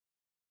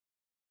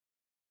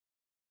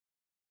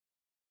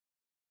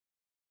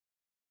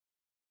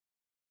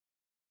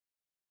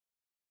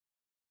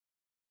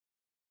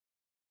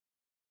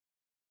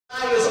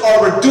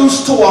Are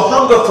reduced to a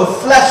hunger for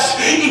flesh.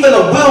 Even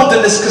a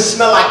wilderness could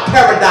smell like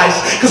paradise,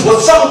 because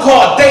what some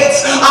call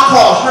dates, I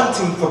call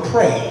hunting for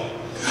prey.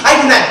 I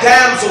even had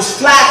damsels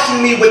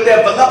flashing me with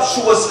their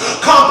voluptuous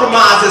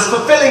compromises,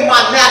 fulfilling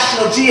my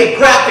National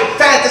Geographic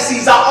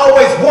fantasies. I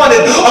always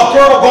wanted a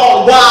girl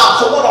gone wild.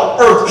 So what on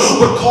earth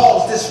would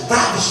cause this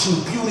ravishing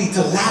beauty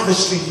to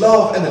lavishly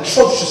love an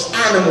atrocious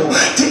animal?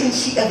 Didn't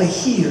she ever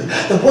hear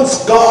that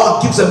once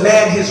God gives a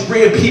man his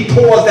rib, he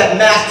pours that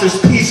master's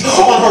piece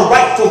on her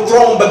rightful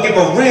throne, but give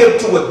a rib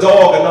to a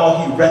dog and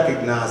all he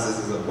recognizes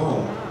is a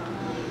bone?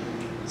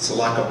 So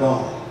like a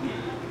bone,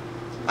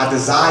 I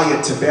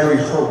desired to bury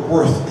her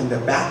worth in the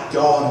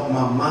backyard of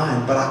my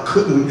mind, but I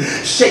couldn't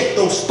shake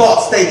those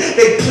thoughts.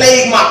 They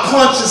plagued my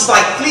conscience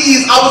like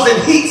fleas. I was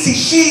in heat. See,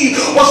 she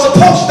was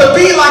supposed to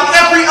be like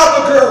every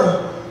other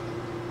girl,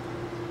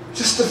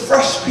 just a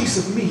fresh piece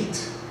of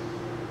meat.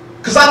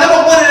 Because I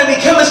never wanted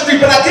any chemistry,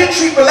 but I did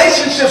treat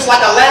relationships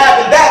like a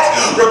lab, and that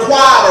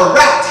required a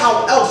rat.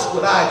 How else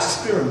would I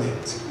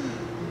experiment?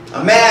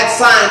 A mad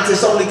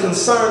scientist only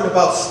concerned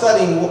about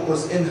studying what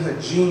was in her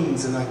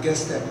genes, and I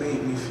guess that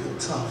made me feel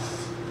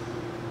tough.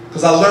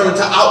 Because I learned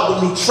to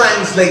outwardly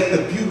translate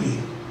the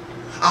beauty.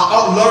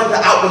 I learned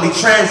to outwardly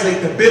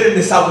translate the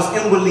bitterness I was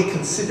inwardly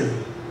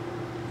considering.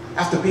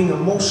 After being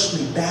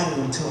emotionally battered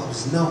until I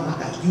was numb,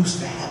 I got used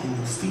to having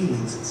no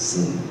feelings, it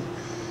seemed.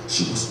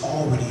 She was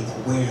already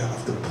aware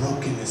of the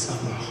brokenness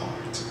of my heart.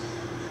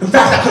 In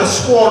fact, I could have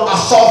sworn I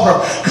saw her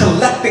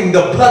collecting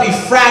the bloody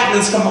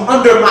fragments from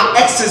under my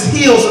ex's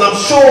heels, and I'm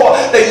sure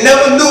they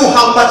never knew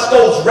how much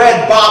those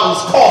red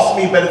bottles cost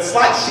me, but it's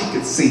like she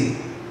could see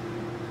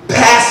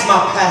past my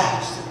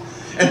past,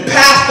 and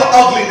past the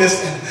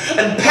ugliness,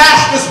 and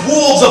past this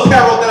wolves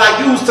apparel that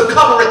I use to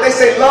cover it. They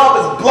say love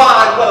is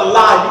blind. What a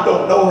lie. You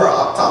don't know her.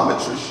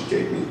 Optometrist. She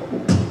gave me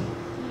hope.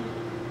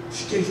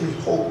 She gave me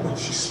hope when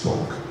she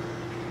spoke,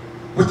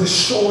 with the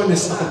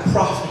sureness of a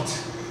prophet.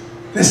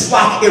 It's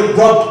like it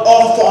rubbed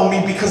off on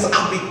me because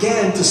I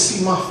began to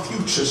see my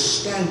future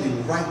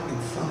standing right in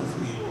front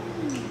of me.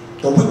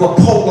 Though we were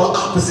polar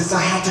opposites,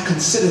 I had to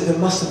consider there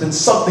must have been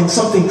something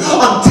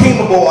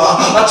untamable,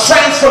 a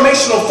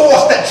transformational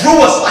force that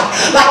drew us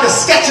like the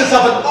sketches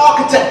of an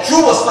architect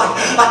drew us,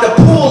 like a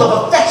pool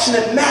of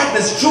affectionate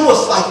madness drew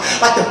us,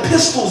 like the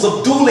pistols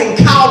of dueling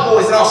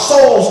cowboys, and our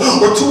souls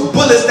were two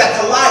bullets that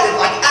collided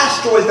like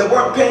asteroids that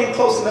weren't paying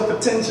close enough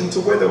attention to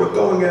where they were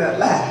going at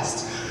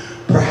last.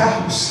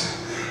 Perhaps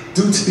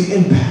due to the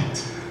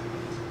impact,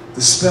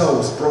 the spell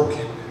was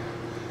broken.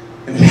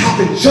 And it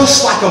happened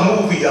just like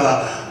a movie,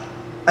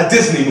 a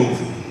Disney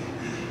movie.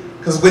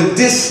 Because when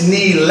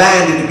Disney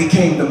landed, it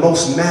became the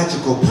most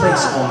magical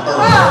place on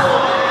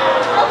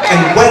earth.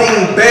 And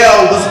Wedding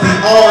Bell was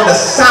beyond a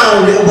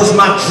sound. It was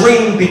my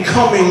dream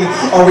becoming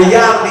a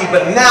reality.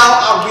 But now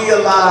I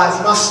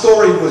realize my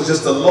story was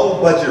just a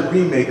low-budget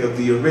remake of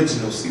the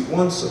original. See,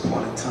 once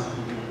upon a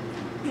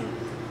time,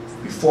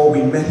 before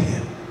we met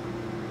him,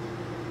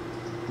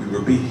 we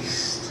were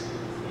beasts,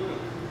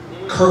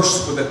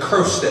 cursed with a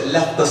curse that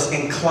left us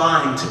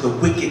inclined to the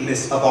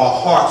wickedness of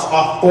our hearts.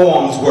 Our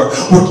forms were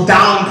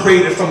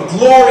downgraded from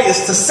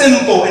glorious to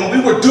sinful, and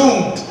we were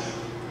doomed.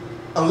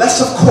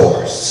 Unless, of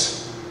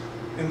course,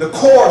 in the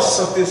course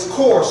of this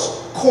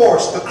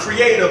course, the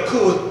Creator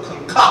could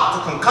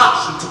concoct a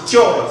concoction to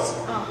cure us.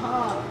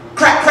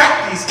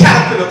 Crack these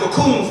caterpillar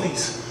cocoons,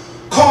 these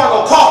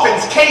carnal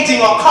coffins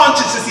caging our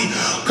consciences. He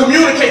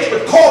communicates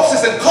with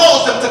corpses and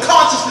calls them to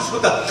consciousness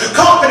with a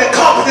confident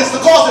competence to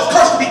cause this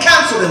curse to be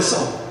canceled. And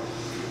so,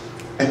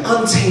 an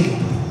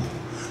untamable,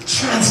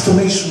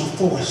 transformational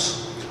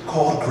force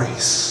called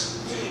grace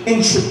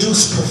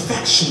introduced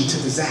perfection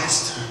to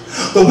disaster.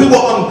 Though we were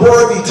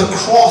unworthy to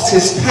cross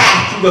his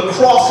path, through the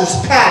cross's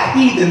path,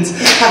 heathens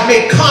have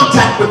made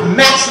contact with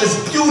matchless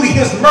beauty.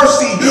 His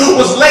mercy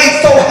was laid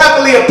so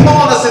heavily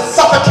upon us, it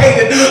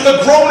suffocated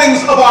the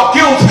groanings of our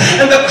guilt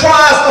and the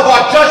cries of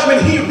our judgment.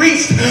 He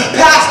reached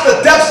past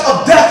the depths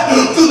of death,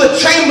 through the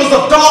chambers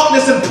of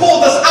darkness, and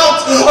pulled us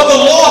out of the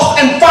lost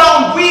and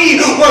found.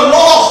 We were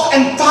lost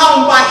and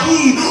found by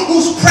he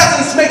whose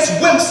presence makes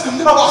wimps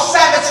of our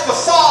savage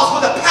facades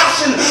with a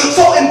passion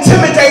so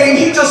intimidating.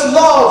 He just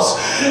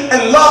loves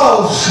and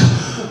loves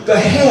the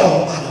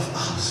hell out of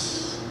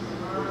us,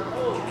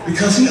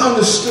 because he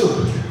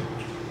understood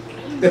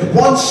that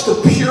once the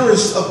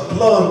purest of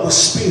blood was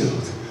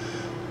spilled,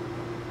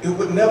 it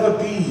would never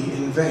be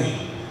in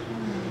vain.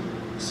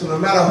 So no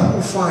matter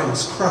who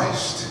finds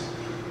Christ,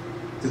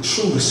 the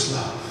truest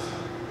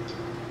love,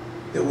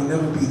 it will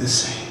never be the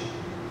same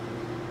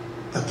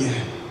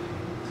again.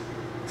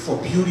 For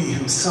beauty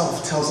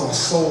himself tells our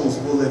souls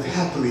will live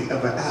happily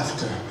ever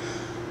after.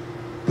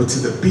 But to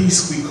the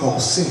beast we call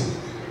sin,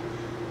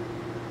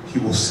 he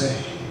will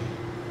say,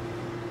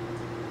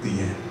 the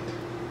end.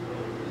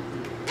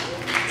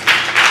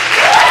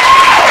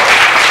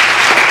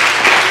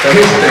 So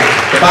here's the thing.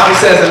 The Bible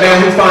says a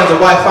man who finds a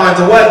wife finds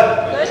a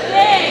what? Good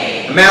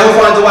thing. A man who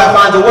finds a wife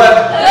finds a what?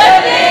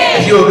 Good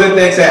thing. If you're a good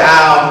thing, say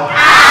ow.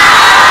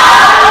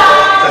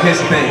 Ow. So here's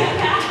the thing.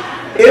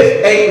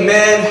 If a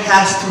man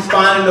has to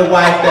find a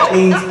wife, that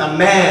means a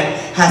man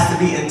has to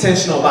be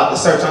intentional about the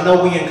search. I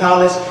know we in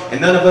college and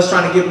none of us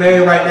trying to get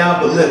married right now,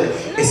 but look,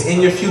 it's in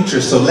your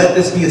future. So let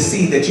this be a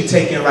seed that you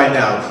take in right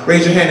now.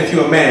 Raise your hand if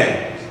you're a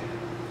man.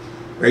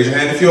 Raise your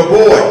hand if you're a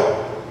boy.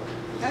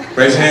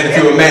 Raise your hand if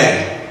you're a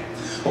man.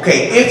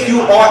 Okay, if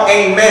you are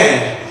a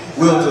man,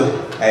 we'll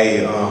do,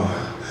 hey,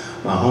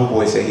 my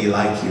homeboy said he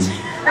like you.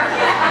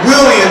 We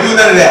don't even do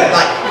none of that.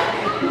 Like,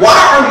 why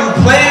are you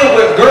playing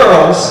with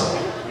girls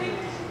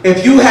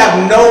if you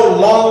have no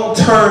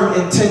long-term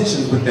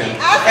intentions with them?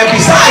 And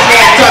besides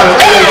long-term,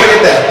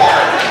 forget that.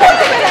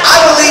 I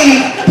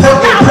believe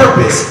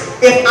purpose.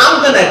 If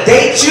I'm gonna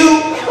date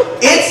you,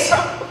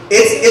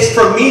 it's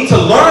for me to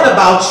learn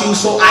about you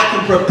so I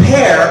can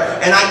prepare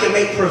and I can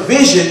make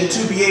provision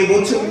to be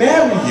able to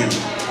marry you.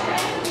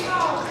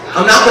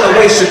 I'm not gonna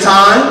waste your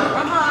time.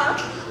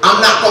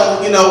 I'm not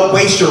gonna,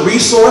 waste your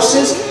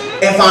resources.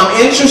 If I'm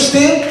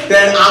interested,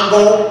 then I'm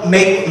gonna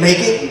make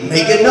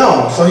it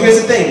known. So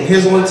here's the thing.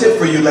 Here's one tip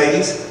for you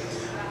ladies.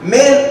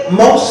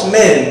 Most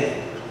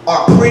men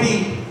are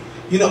pretty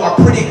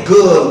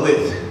good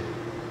with,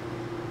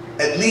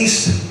 at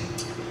least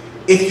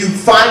if you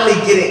finally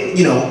get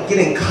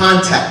in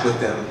contact with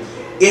them.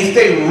 If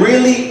they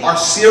really are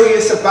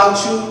serious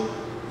about you,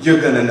 you're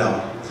gonna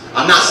know.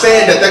 I'm not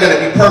saying that they're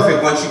gonna be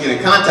perfect once you get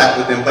in contact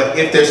with them, but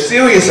if they're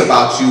serious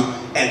about you,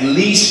 at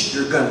least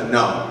you're gonna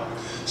know.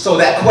 So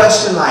that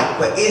question, like,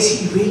 but is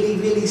he really,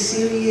 really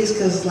serious?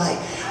 Because, like,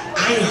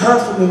 I ain't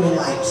heard from him in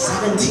like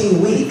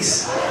 17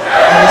 weeks.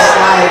 And it's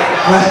like,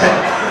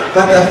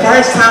 but the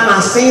first time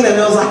I seen him,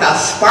 it was like a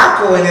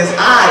sparkle in his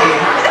eye.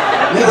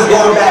 And he was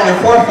going back and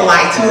forth for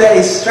like 2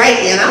 days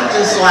straight. And I'm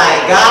just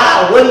like,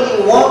 God, what do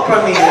you want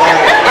from me?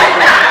 Like,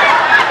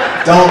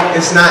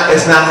 it's not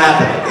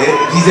happening. If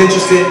he's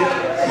interested,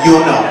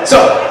 you'll know.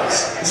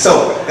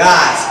 So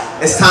guys,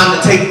 it's time to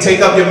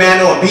take up your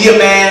mantle and be a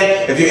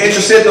man. If you're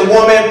interested in a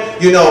woman,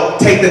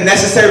 take the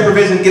necessary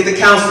provision, get the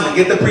counseling,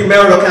 get the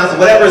premarital counseling,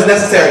 whatever is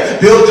necessary.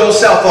 Build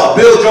yourself up,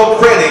 build your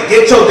credit,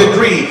 get your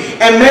degree,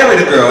 and marry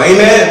the girl.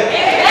 Amen?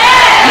 Amen.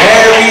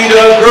 Marry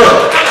the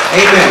girl.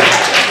 Amen.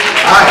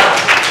 All right.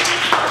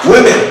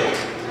 Women,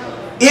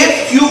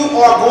 if you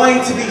are going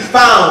to be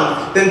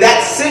found, then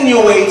that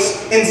insinuates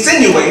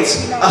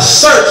a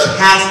search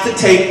has to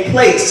take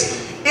place.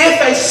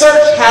 If a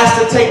search has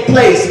to take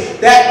place,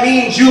 that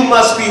means you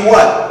must be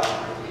what?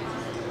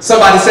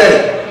 Somebody said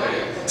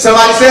it.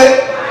 Somebody said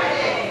it?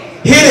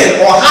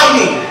 Hidden or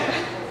hiding.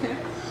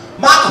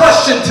 My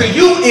question to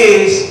you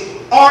is,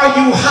 are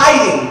you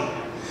hiding?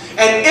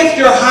 And if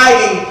you're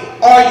hiding,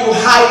 are you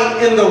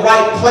hiding in the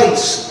right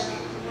place?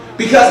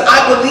 Because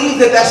I believe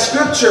that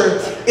scripture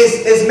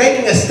is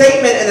making a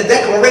statement and a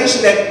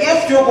declaration that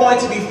if you're going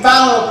to be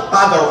found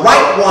by the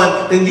right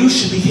one, then you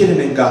should be hidden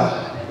in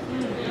God.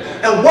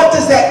 And what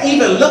does that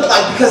even look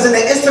like? Because in the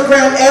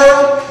Instagram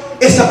era,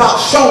 it's about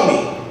show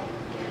me.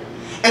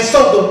 And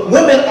so the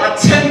women are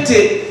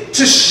tempted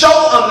to show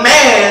a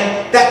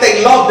man that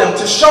they love them,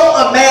 to show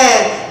a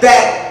man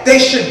that they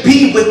should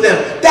be with them.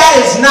 That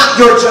is not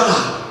your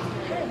job.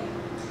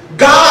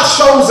 God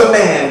shows a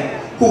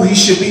man who he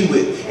should be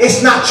with.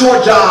 It's not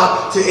your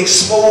job to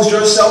expose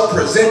yourself,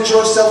 present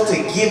yourself, to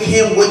give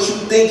him what you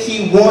think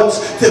he wants,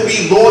 to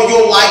be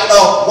loyal like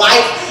a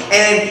wife,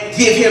 and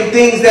give him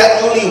things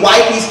that only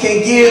wifeys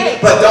can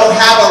give, but don't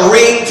have a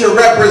ring to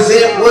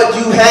represent what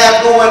you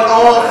have going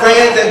on,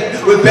 friends,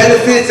 and with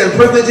benefits and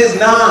privileges.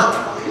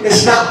 Nah,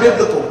 it's not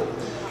biblical.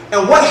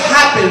 And what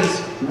happens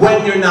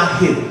when you're not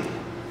hidden?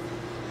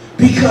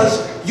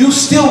 Because you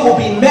still will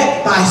be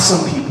met by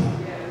some people.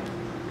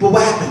 But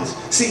what happens?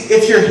 See,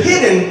 if you're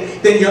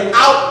hidden, then you're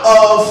out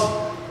of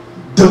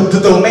the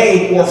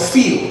domain or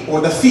field,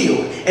 or the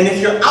field. And if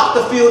you're out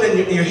the field and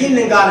you're hidden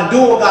in God and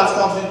doing what God's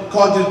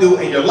called you to do,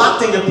 and you're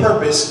locked in your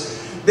purpose,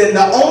 then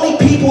the only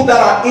people that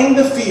are in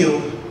the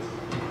field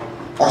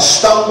are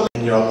stumbling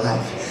in your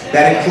life.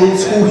 That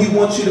includes who he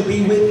wants you to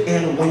be with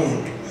and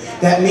when.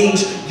 That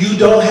means you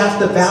don't have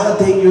to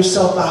validate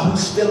yourself by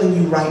who's feeling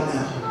you right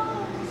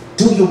now.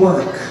 Do your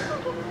work.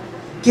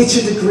 Get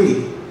your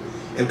degree.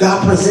 If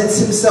God presents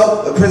this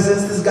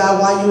guy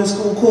while you're in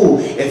school, cool.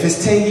 If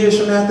it's 10 years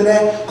from after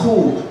that,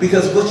 cool.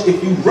 Because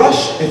if you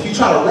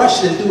try to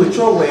rush it and do it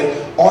your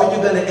way, all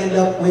you're going to end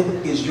up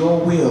with is your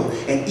will.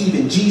 And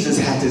even Jesus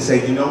had to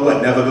say, you know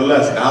what,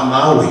 nevertheless, not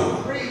my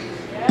will,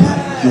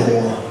 but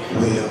your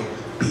will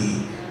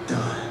be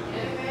done.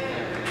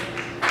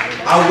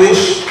 I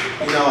wish,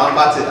 I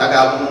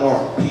got one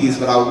more piece,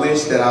 but I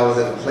wish that I was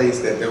at a place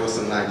that there was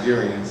some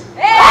Nigerians.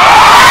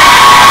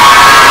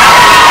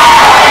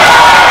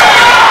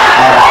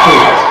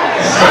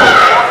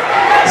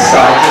 So I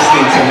just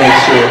need to make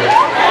sure.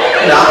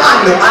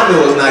 I knew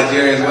it was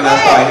Nigerians when I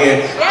started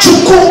hearing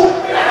Chuku.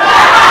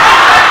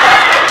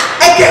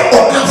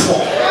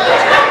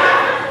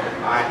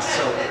 Alright,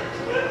 so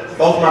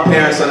both my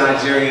parents are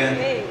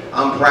Nigerian.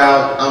 I'm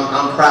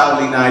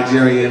proudly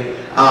Nigerian.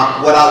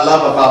 What I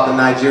love about the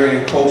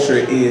Nigerian culture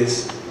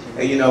is,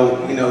 they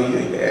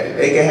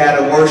can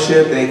have the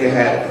worship, they can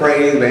have the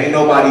praise, but ain't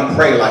nobody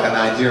pray like a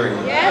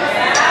Nigerian.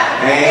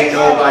 Ain't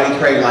nobody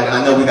prayed like,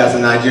 I know we got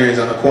some Nigerians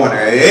on the corner.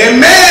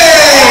 Amen!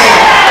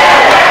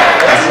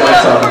 That's what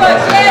I'm talking about.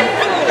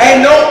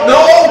 Ain't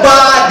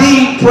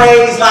nobody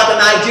prays like a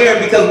Nigerian,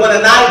 because when a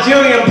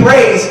Nigerian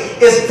prays,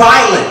 it's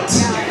violent.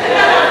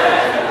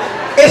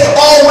 It's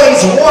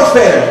always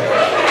warfare.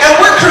 And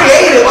we're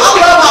creative. I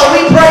love how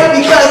we pray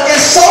because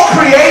it's so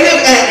creative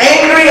and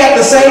angry at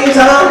the same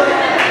time.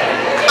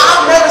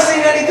 I've never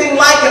seen anything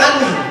like it. I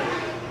mean,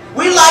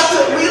 we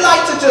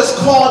like to just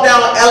call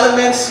down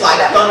elements like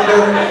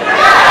thunder,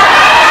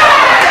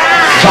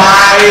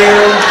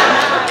 fire,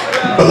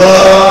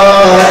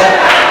 blood,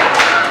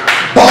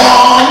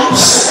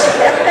 bombs.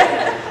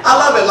 I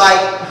love it, like,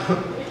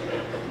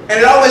 and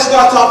it always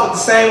starts off with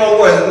the same old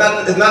words.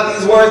 It's not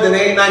these words, and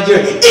they ain't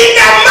Nigerian. In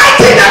the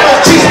mighty name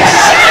of Jesus.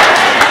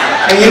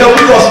 And you know,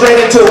 we go straight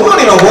into it. We don't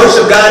even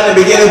worship God in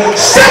the beginning.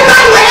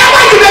 Somebody,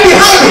 wherever you may be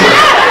hiding.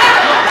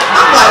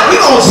 I'm like, we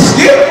gonna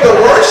skip the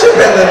worship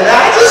and the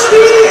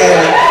majesty,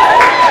 and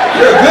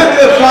you're a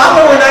good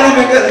father. We're not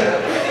even good.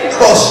 You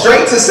go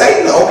straight to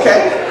Satan.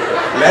 Okay,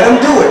 let him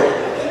do it.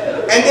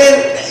 And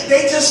then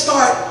they just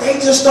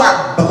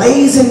start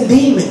blazing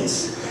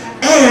demons,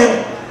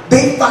 and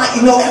they find,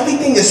 you know,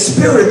 everything is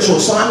spiritual.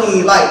 So I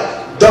mean,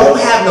 like, don't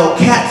have no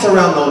cats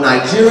around no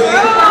Nigerian.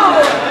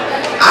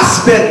 I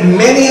spent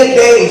many a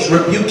days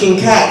rebuking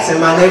cats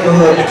in my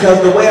neighborhood because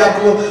the way I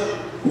grew up.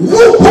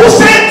 Who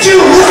sent you?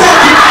 Who sent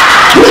you?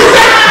 Who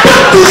sent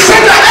back to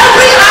center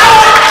every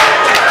hour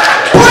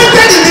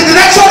pointed in the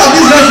direction of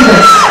these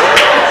residents?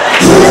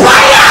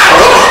 Fire!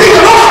 Roasting!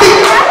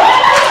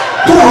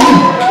 Who are you?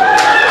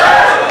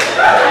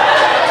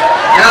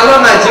 And I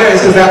love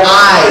Nigerians because their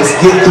eyes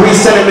get 3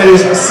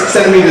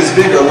 centimeters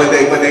bigger when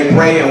they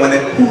pray, and when they,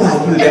 who are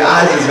you? Their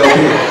eyes just go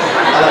big.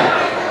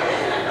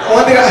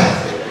 One thing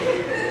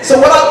so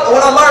what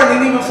I learned,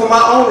 and even for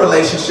my own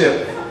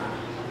relationship,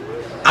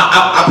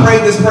 I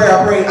prayed this prayer.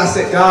 I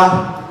said,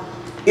 God,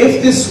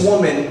 if this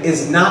woman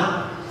is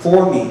not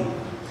for me,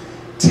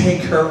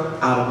 take her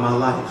out of my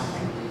life.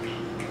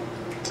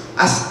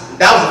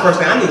 That was the first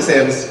thing. I didn't even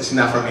say she's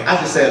not for me. I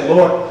just said,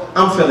 Lord,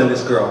 I'm feeling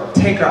this girl.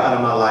 Take her out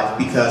of my life,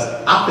 because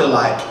I feel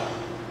like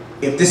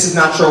if this is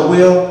not your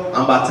will,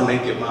 I'm about to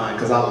make it mine,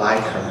 because I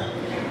like her.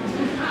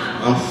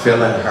 I'm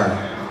feeling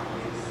her.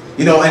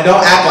 You know, and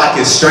don't act like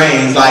it's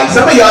strange. Like,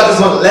 some of y'all just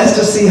want, let's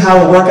just see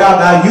how it work out.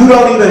 Now, you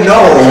don't even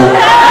know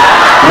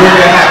when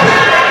it happens.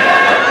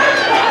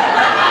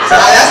 So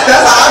that's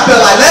how I feel.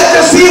 Like, let's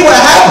just see what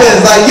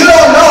happens. Like, you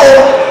don't know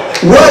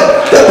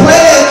what the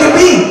plan can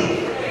be.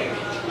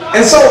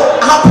 And so,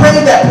 I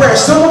prayed that prayer.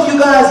 Some of you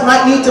guys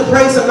might need to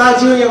pray some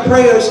Nigerian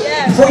prayers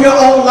for your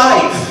own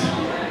life,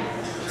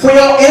 for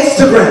your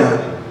Instagram,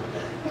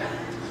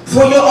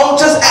 for your own,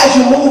 just as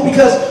you move,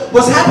 because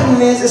what's happening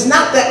is, it's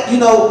not that,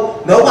 you know,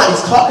 nobody's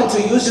talking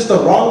to you, it's just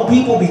the wrong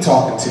people be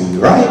talking to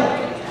you, right?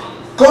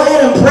 Go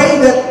ahead and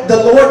pray that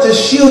the Lord just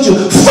shield you.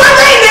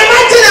 Father, in the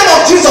mighty name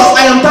of Jesus,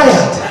 I am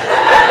tired.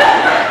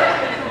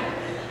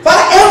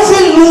 Father,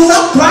 every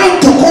loser trying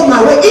to come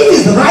my way, if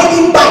he's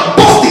riding bike,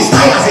 bust his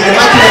tires in the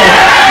mighty name.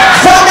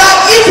 Father,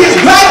 if he's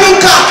driving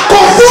car,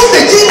 confuse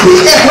the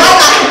GPS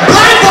rider,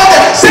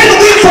 blindfolded, send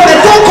wind from the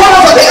four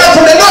corners of the earth,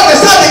 from the north, the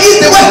south, the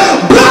east, the west,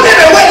 blow them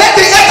away, let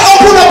the earth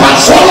open up and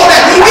swallow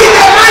them. In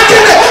the mighty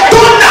name,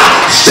 do not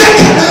shake,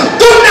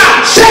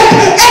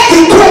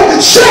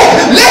 shake,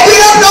 let the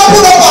earth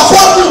open up and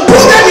swallow,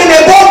 put them in a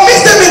bowl,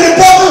 mix them in a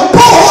bowl,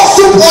 pour hot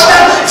soup on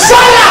them,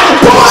 fire,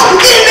 pour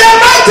in the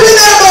mighty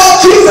name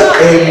of Jesus.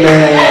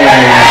 Amen.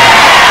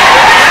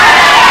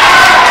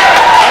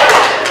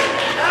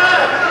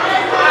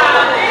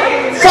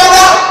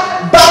 Father,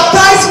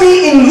 baptize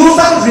me in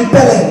loser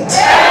repellent.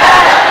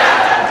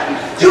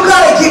 You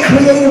gotta get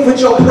creative with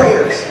your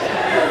prayers.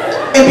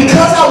 And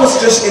because I was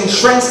just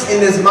entrenched in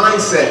this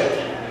mindset,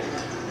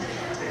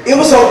 it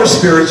was over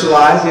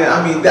spiritualized. Yeah,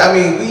 I mean,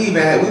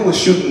 we were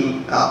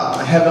shooting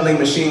heavenly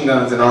machine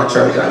guns in our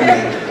church. I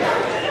mean,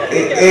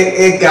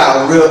 it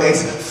got real.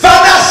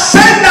 Father,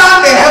 send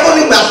down the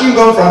heavenly machine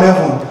gun from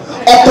heaven,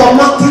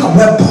 automatic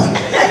weapon.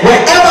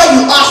 Wherever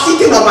you are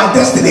sitting on my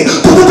destiny.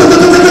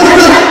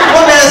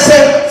 One man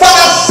said,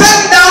 Father,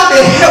 send down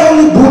the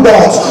heavenly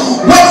bulldogs.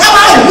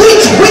 Wherever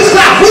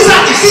witchcraft,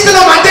 wizard is sitting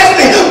on my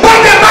destiny.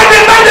 Bind them.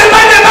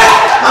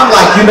 I'm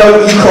like, you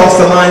know, you crossed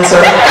the line, sir.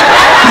 You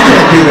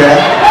can't do that.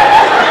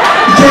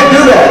 You can't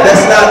do that.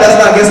 That's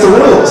not against the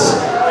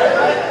rules.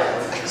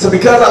 So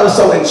because I was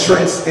so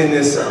entrenched in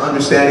this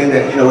understanding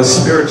that, you know, it's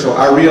spiritual,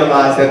 I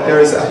realized that there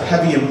is a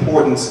heavy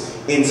importance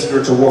in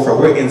spiritual warfare.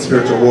 We're in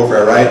spiritual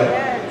warfare, right?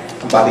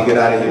 I'm about to get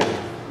out of here.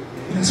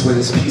 That's where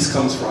this peace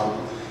comes from.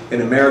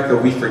 In America,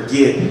 we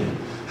forget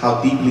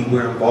how deeply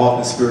we're involved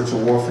in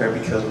spiritual warfare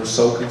because we're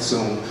so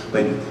consumed.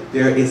 But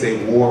there is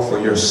a war for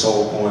your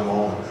soul going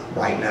on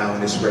right now,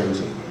 and it's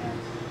raging.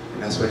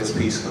 And that's where this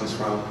peace comes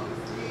from.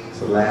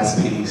 So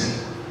last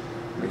piece.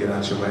 Let me get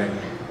out your way.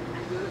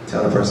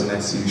 Tell the person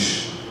next to you,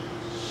 shh.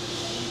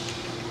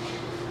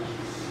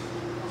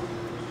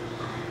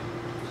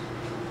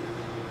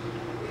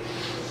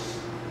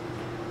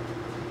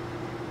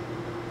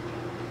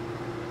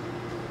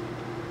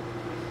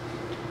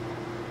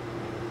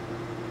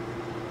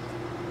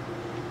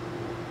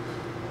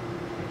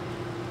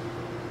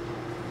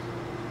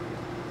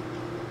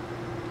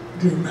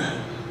 Dear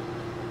man,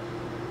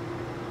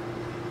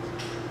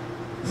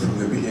 from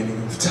the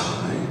beginning of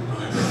time,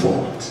 I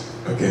fought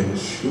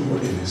against your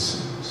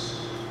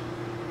innocence.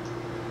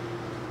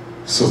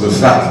 So the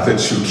fact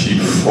that you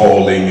keep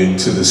falling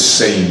into the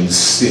same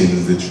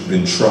sin that you've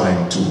been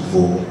trying to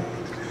avoid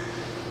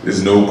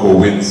is no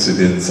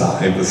coincidence.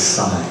 I've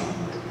assigned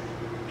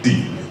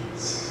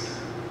demons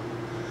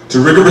to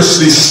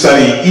rigorously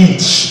study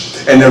each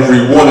and every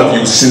one of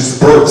you since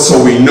birth,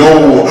 so we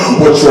know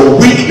what your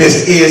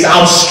weakness is.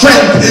 Our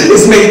strength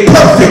is made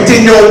perfect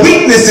in your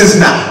weaknesses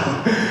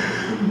now.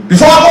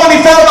 Before I go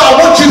any further,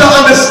 I want you to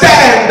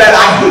understand that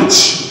I hate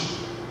you.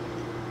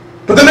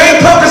 But the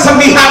main purpose of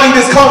me having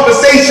this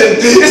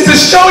conversation is to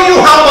show you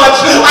how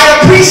much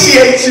I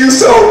appreciate you,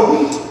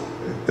 so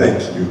thank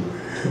you.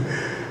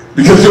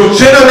 Because your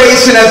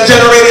generation has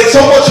generated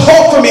so much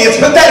hope for me, it's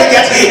pathetic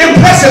yet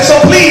impressive, so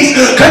please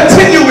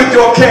continue with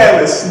your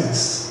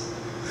carelessness.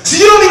 So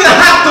you don't even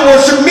have to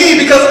worship me,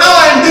 because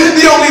I'm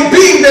the only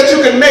being that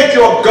you can make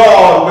your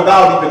God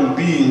without even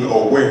being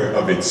aware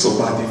of it. So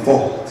by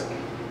default,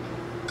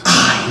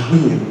 I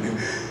win.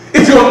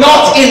 If you're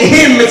not in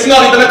him, it's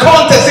not even a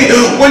contest. See,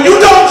 when you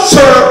don't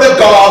serve the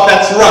God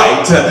that's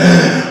right,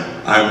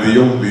 I'm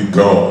the only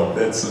God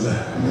that's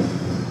left.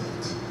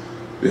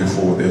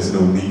 Therefore, there's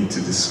no need to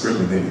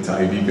discriminate.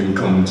 I've even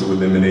come to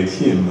eliminate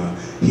him.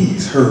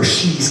 He's, her,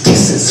 she's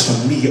kisses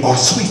from me are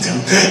sweeter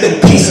than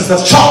pieces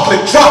of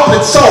chocolate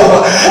droplets. So,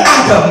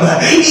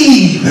 Adam,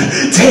 Eve,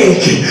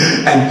 take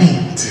and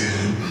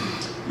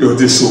eat. Your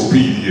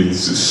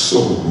disobedience is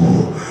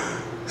so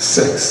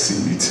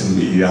sexy to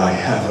me. I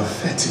have a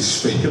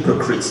fetish for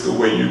hypocrites, the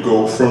way you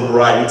go from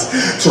right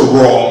to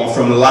wrong,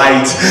 from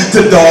light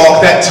to dark.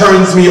 That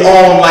turns me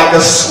on like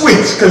a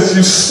switch, because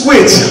you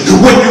switch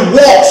when you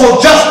walk. So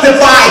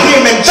justify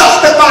him and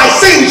justify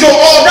sins you're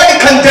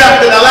already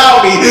condemned, and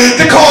allow me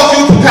to cause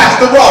you to pass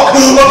the rock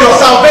of your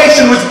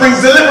salvation, which brings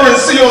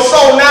deliverance to your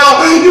soul.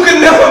 Now you can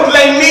never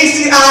blame me.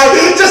 See,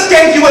 I just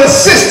gave you an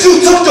assist.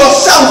 You took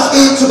yourself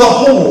to the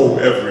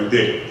hole every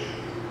day.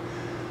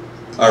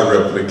 I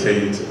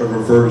replicate a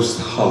reversed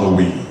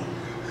Halloween.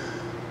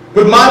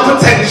 But my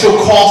potential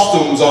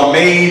costumes are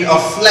made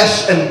of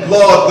flesh and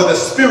blood, with a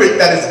spirit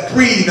that is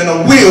breathed and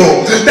a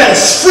will that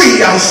is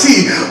free. I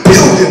see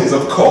billions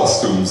of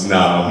costumes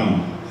now.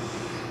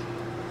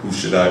 Who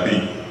should I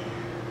be?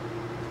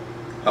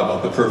 How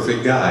about the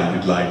perfect guy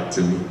you'd like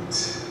to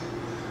meet?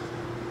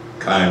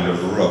 Kind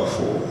of rough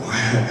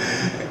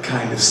or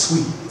kind of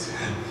sweet,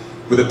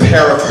 with a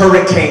pair of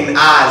hurricane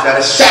eyes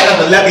that'll shatter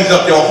the levees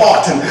of your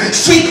heart and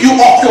sweep you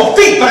off your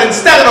feet. But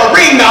instead of a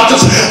ring, I'll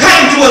just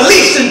hand you a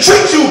leash and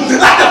treat you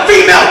like the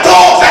female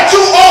dogs that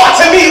you are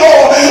to me.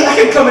 Or I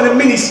can come in a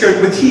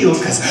miniskirt with heels,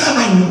 because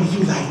I know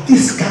you like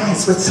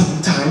disguise, but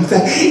sometimes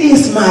that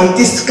is my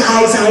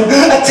disguise. I'm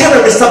a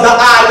terrorist of the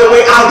eye, the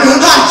way I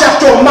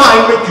hijack your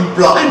mind, make you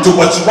blind to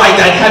what's right.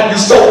 I'd have you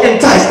so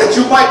enticed that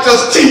you might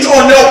just cheat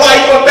on your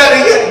wife, or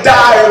better yet,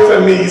 die for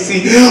me.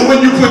 See,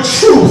 when you put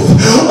truth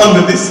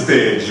under this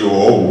bed, you'll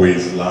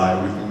always lie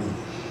with me.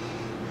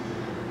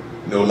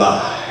 No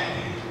lie.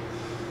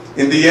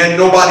 In the end,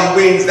 nobody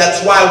wins.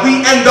 That's why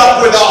we end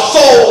up with our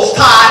souls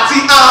tied.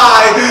 See,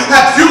 I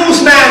have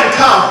used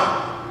mankind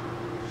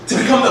to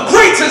become the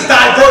greatest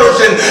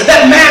diversion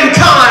that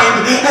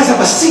mankind has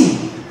ever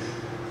seen.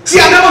 See,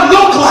 I never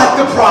look like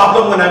the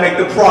problem when I make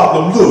the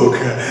problem look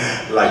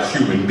like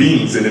human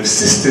beings. And if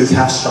sisters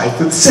have strife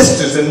with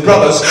sisters and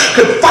brothers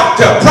could fight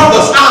their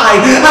brothers, I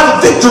have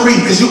a victory,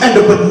 because you end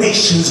up with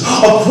nations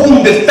of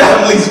wounded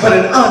families, but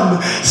an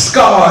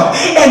unscarred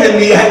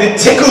enemy. And it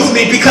tickles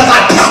me because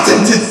I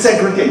patented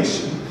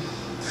segregation.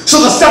 So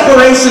the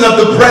separation of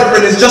the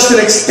brethren is just an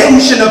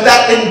extension of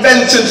that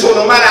invention. So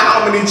no matter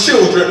how many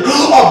children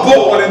are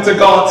born into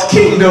God's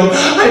kingdom,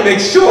 I make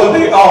sure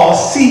they all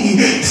see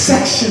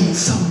section.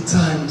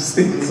 Sometimes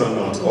things are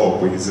not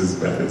always as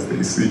bad as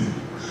they seem.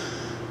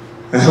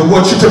 I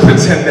want you to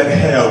pretend that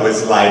hell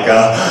is like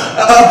a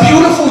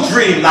beautiful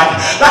dream, like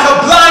a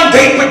blind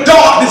date with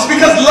darkness,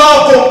 because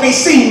love won't be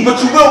seen, but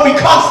you will be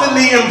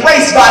constantly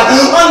embraced by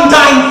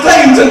undying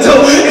flames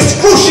until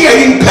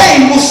excruciating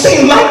pain will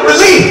seem like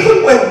relief.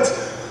 But wait,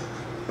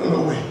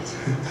 oh wait,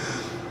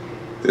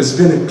 there's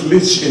been a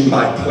glitch in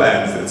my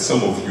plans that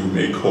some of you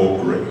may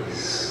call grace.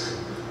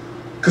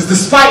 Because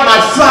despite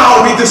my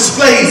flowery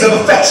displays of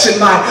affection,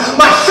 my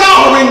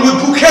showering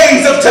with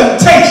bouquets of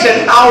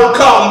temptation, how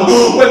come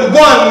when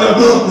one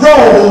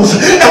rose,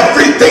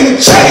 everything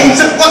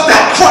changed? It was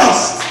that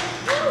Christ.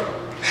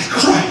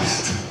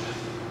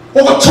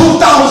 Over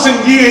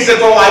 2,000 years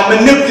ago, I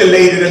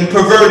manipulated and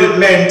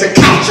perverted men to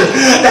capture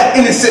that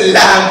innocent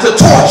lamb, to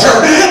torture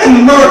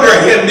and murder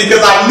him, because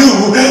I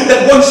knew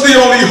that once the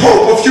only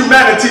hope of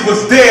humanity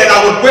was dead,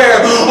 I would wear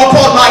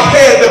upon my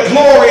head the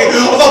glory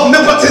of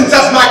omnipotence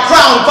as my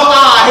crown. For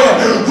I,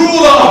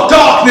 ruler of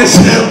darkness,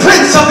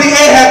 prince of the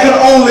air, could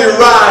only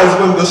rise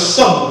when the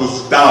sun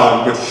was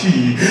down. But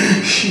he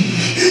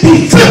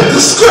flipped the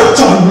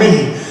script on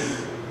me.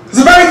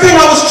 The very thing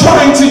I was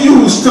trying to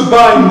use to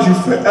bind you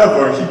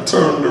forever, he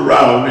turned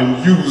around and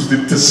used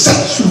it to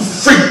set you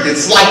free.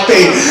 It's like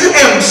they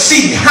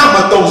MC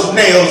hammered those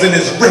nails in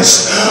his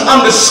wrist.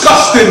 I'm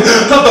disgusted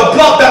because the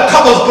blood that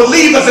covers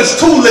believers is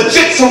too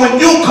legit. So when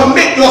you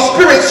commit, your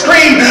spirit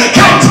scream,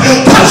 can't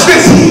touch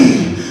this.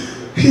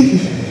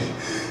 He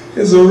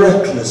is a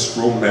reckless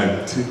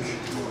romantic.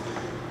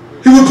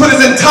 He would put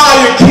his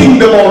entire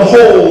kingdom on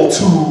hold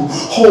to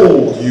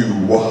hold you.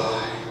 Why?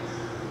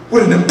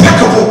 Would an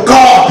impeccable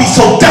God be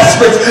so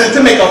desperate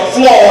to make a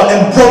flawed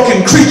and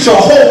broken creature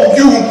whole?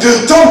 You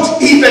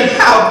don't even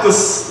have the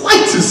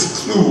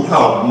slightest clue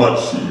how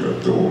much he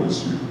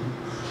adores you.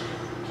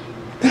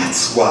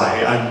 That's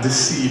why I'm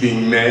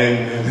deceiving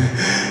men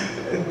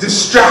and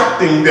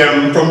distracting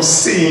them from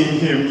seeing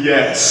him,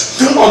 yes.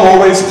 I'm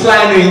always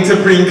planning to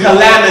bring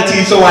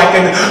calamity so I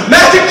can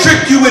magic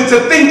trick you into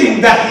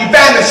thinking that he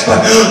vanished.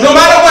 But no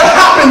matter what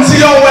happens, he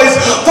always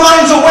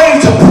finds a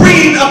way to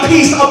breathe a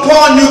peace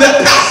upon you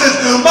that passes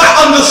my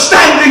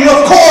understanding.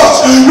 Of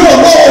course, your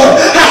Lord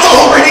has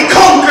already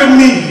conquered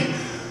me.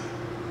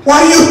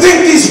 Why do you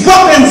think these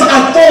weapons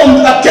I formed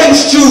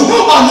against you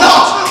are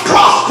not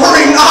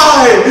prospering?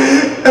 I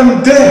am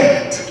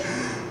dead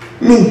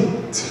meat.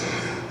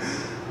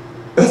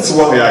 That's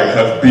why I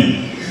have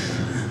beef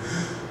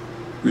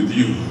with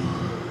you.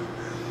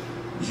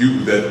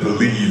 You that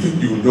believe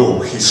and you know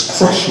he's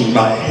crushing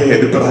my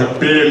head, but I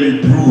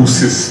barely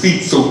bruise his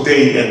feet, so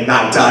day and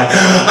night I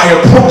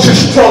approach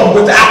his throne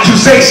with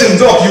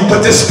accusations of you,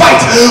 but despite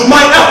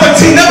my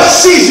efforts, he never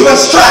sees you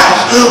as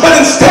trash, but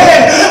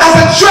instead as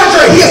a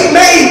treasure. He has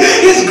made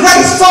his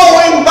grace so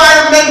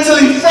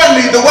environmentally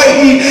friendly. The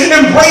way he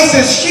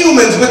embraces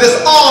humans with his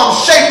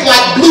arms shaped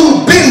like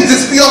blue bins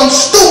is beyond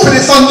stupid.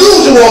 It's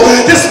unusual.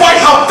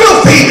 Despite how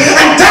filthy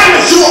and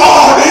damaged you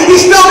are, he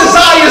still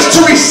desires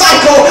to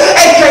recycle,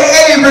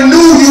 aka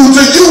renew you,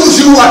 to use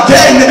you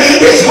again.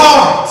 His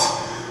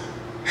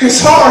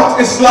heart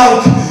is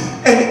like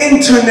an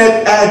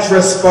internet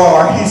address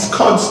bar. He's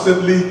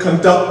constantly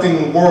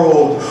conducting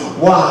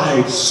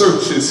worldwide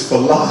searches for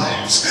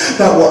lives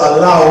that will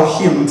allow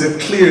him to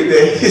clear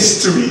their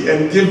history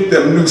and give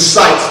them new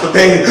sights, but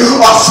they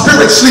are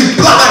spiritually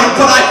blind.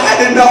 But I've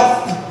had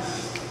enough,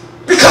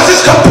 because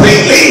it's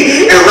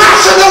completely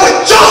irrational.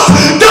 It just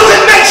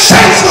doesn't make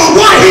sense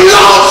why he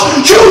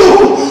loves you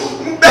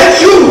and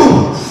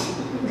you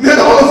and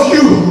all of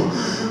you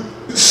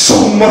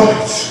so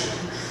much.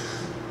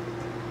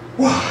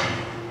 Why?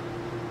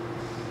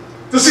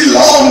 Does he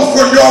long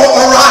for your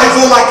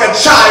arrival like a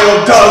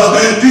child does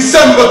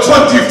December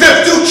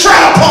 25th to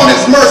tread upon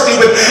his mercy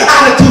with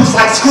attitudes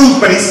like Scrooge,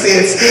 but he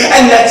sits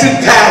and lets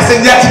it pass,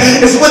 and yet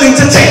is willing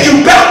to take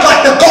you back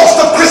like the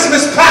ghost of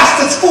Christmas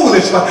past? It's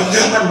foolish, but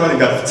I'm running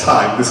out of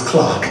time. This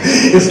clock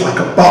is like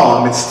a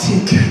bomb. It's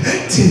ticking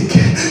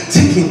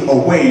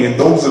away, and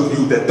those of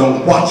you that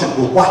don't watch it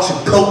will watch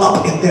it blow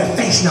up in their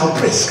face. Now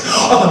brisk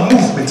are the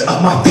movement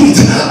of my feet.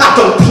 I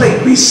don't play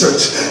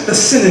research, the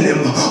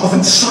synonym of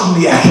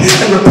insomniac,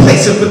 and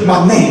replace it with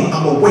my name.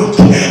 I'm awake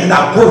and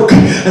I work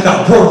and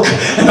I work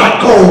and I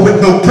go with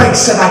no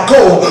breaks, and I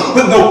go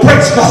with no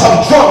breaks, plus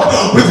I'm drunk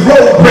with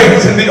road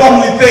rage, and the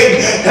only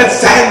thing that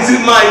stands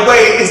in my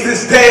way is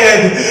this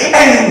dead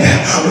end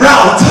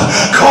route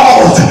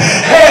called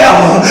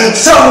hell.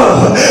 So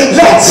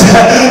let's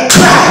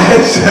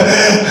crash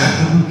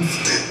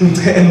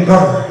and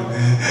burn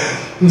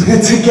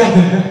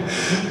together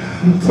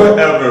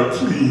forever.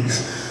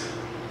 Please,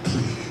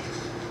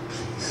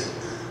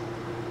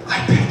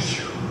 I beg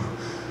you,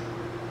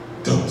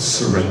 don't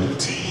surrender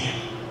to him.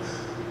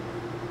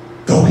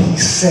 Though he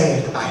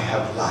said I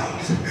have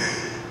life,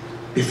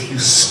 if you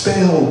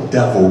spell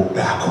devil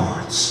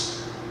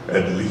backwards,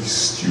 at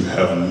least you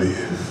have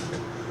lived.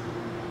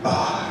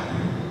 I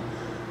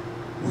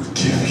will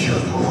give you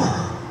the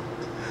world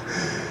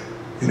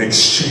in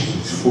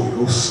exchange for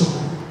your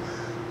soul.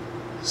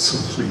 So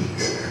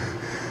please,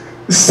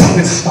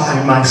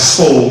 satisfy my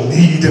soul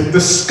need. If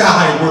the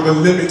sky were the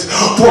limit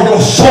for your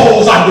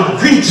souls, I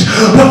would reach.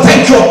 But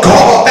thank your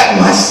God that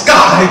my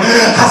sky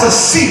has a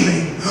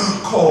ceiling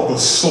called the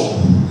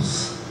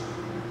soles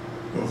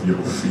of your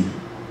feet.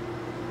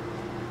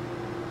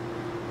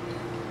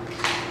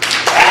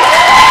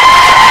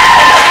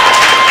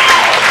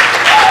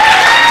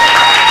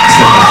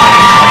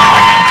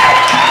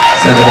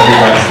 Stand up,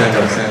 everybody. Stand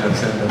up, stand up,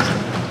 stand up,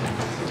 stand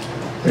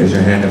up. Raise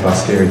your hand if I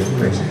scared you.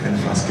 Raise your hand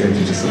if I scared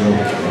you just a little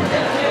bit.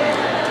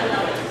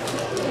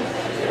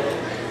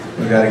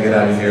 We gotta get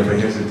out of here, but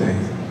here's the thing.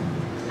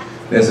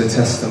 There's a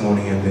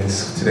testimony in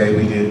this. Today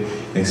we did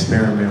an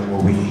experiment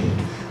where we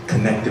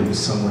connected with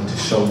someone to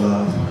show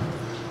love.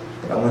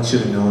 But I want you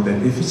to know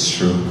that if it's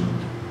true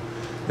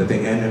that the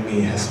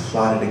enemy has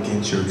plotted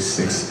against your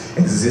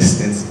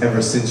existence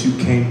ever since you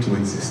came to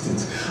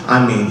existence,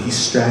 I mean, he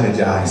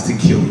strategized to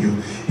kill you.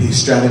 He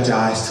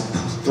strategized to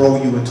throw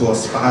you into a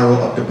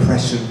spiral of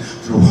depression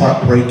through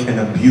heartbreak and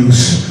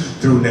abuse,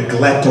 through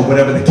neglect, or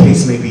whatever the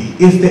case may be.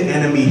 If the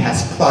enemy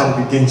has plotted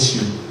against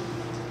you,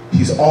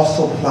 he's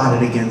also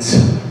plotted against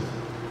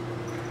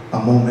a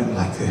moment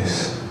like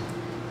this.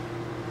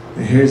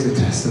 And here's the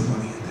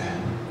testimony of that.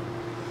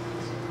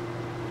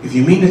 If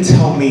you mean to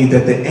tell me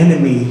that the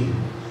enemy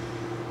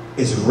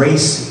is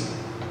racing,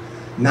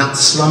 not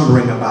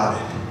slumbering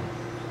about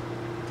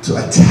it, to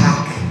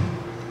attack,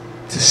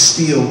 to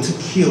steal, to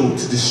kill,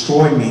 to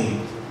destroy me,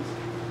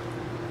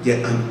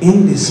 yet I'm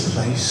in this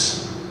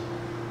place,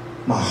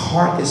 my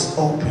heart is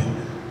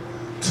open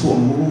to a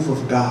move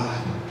of God.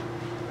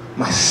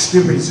 My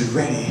spirit is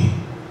ready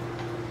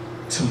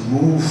to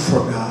move for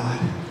God.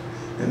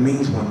 It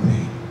means one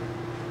thing.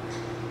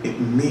 It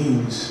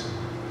means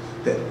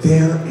that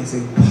there is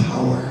a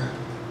power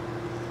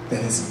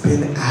that has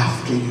been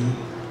after you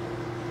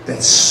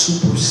that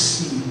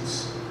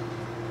supersedes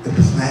the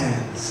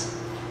plans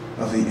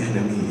of the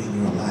enemy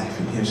in your life.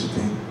 And here's the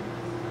thing.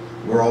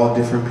 We're all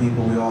different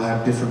people. We all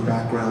have different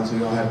backgrounds.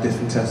 We all have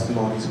different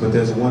testimonies. But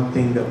there's one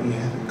thing that we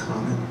have in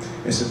common.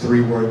 It's a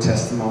 3-word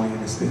testimony,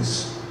 and it's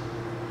this.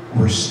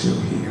 We're still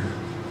here.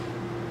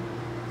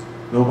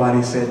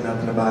 Nobody said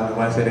nothing about it.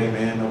 Nobody said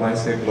amen. Nobody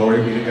said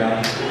glory be to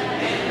God.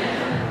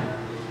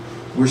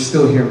 We're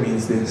still here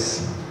means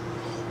this.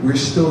 We're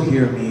still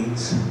here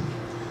means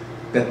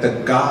that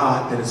the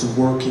God that is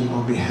working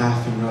on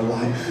behalf of your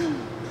life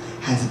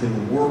has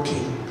been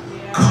working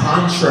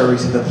contrary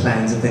to the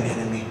plans of the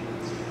enemy.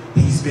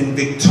 He's been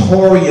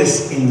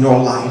victorious in your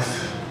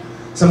life.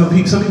 Some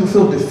people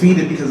feel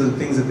defeated because of the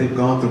things that they've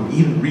gone through,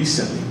 even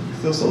recently. You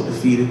feel so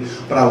defeated.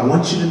 But I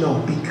want you to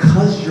know,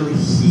 because you're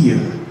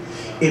here,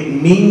 it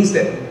means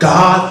that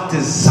God's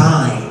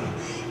design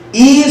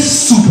is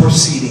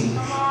superseding,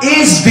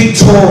 is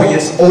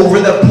victorious over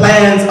the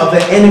plans of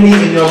the enemy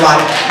in your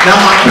life. Now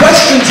my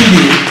question to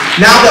you,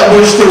 now that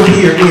we're still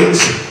here,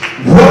 is,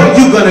 what are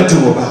you going to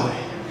do about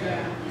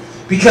it?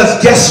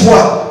 Because guess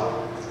what?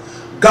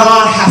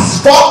 God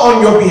has fought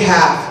on your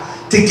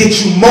behalf to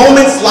get you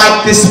moments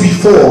like this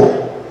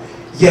before.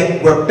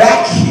 Yet we're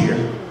back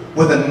here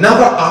with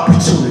another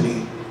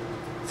opportunity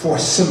for a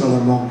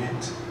similar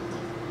moment.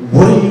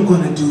 What are you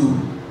going to do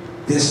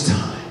this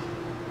time?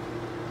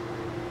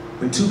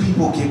 When two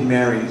people get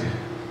married,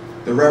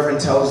 the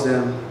Reverend tells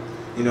them,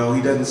 he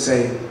doesn't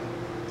say,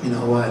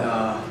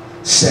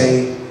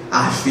 say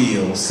I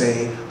feel,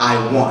 say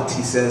I want.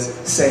 He says,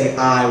 say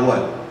I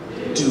what?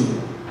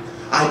 Do.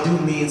 I do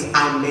means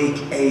I make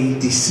a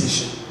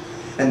decision.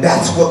 And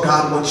that's what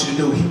God wants you to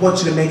do. He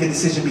wants you to make a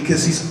decision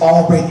because He's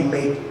already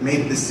made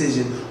a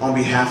decision on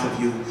behalf of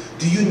you.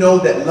 Do you know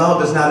that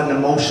love is not an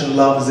emotion,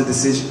 love is a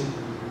decision?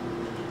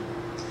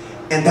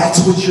 And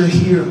that's what you're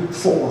here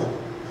for.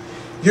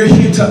 You're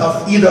here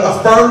to either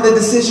affirm the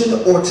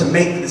decision or to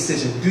make the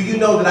decision. Do you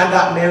know that I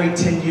got married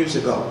 10 years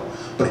ago?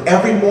 But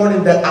every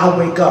morning that I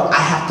wake up, I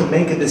have to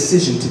make a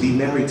decision to be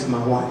married to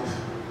my wife.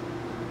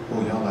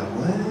 Oh, y'all like,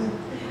 what?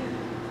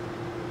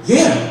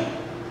 Yeah.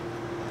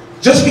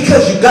 Just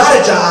because you got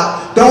a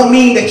job don't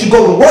mean that you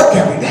go to work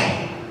every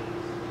day.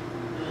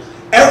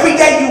 Every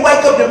day you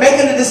wake up, you're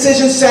making a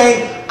decision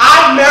saying,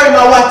 I married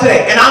my wife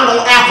today and I'm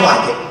going to act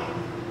like it.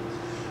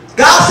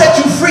 God set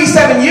you free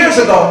 7 years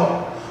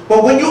ago,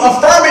 but when you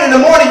affirm it in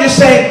the morning, you're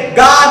saying,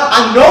 God,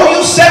 I know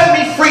you set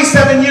me free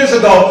 7 years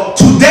ago.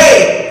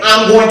 Today,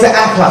 I'm going to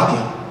act like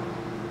it.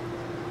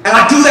 And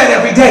I do that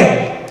every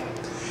day.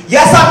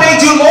 Yes, I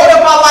made you Lord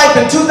of my life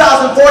in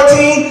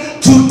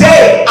 2014.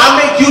 Today, I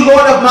make you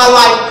Lord of my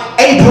life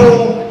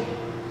April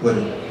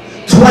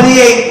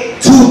 28,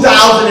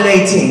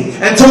 2018.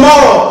 And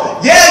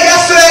tomorrow,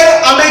 yesterday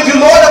I made you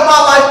Lord of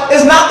my life.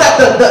 It's not that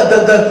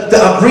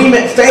the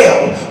agreement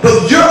failed,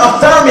 but you're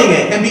affirming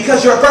it. And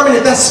because you're affirming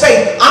it, that's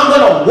faith. I'm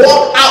going to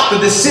walk out the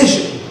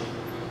decision.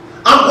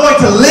 I'm going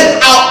to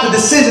live out the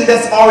decision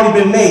that's already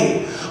been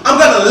made.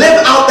 I'm going to live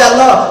out that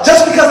love.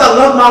 Just because I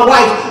love my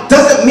wife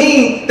doesn't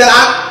mean that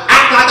I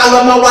act like I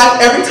love my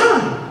wife every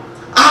time.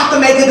 I have to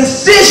make a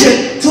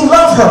decision to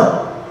love her.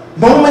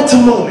 Moment to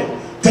moment,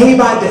 day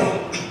by day.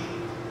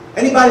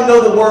 Anybody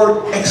know the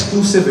word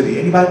exclusivity?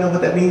 Anybody know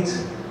what that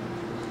means?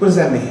 What does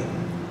that mean?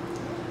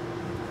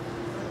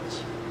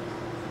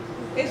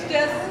 It's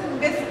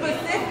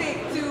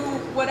specific to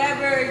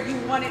whatever you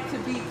want it to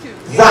be to.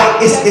 Right.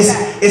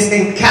 It's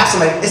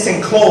encapsulated. It's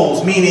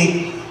enclosed,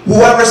 meaning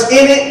whoever's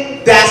in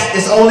it,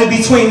 it's only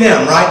between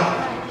them, right?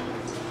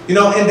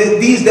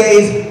 And these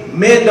days,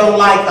 men don't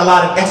like a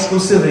lot of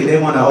exclusivity. They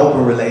want an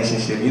open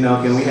relationship.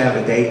 Can we have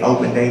a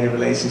open dating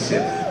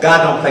relationship?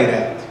 God don't play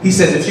that. He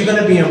says, if you're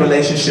going to be in a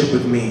relationship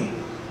with me,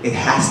 it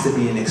has to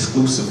be an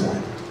exclusive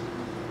one.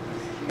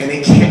 And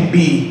it can't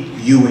be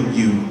you and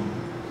you.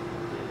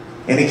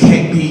 And it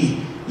can't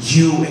be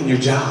you and your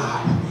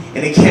job.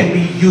 And it can't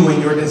be you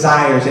and your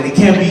desires. And it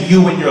can't be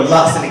you and your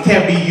lust. And it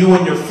can't be you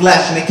and your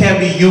flesh. And it can't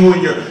be you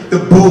and the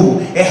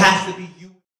boo. It has to be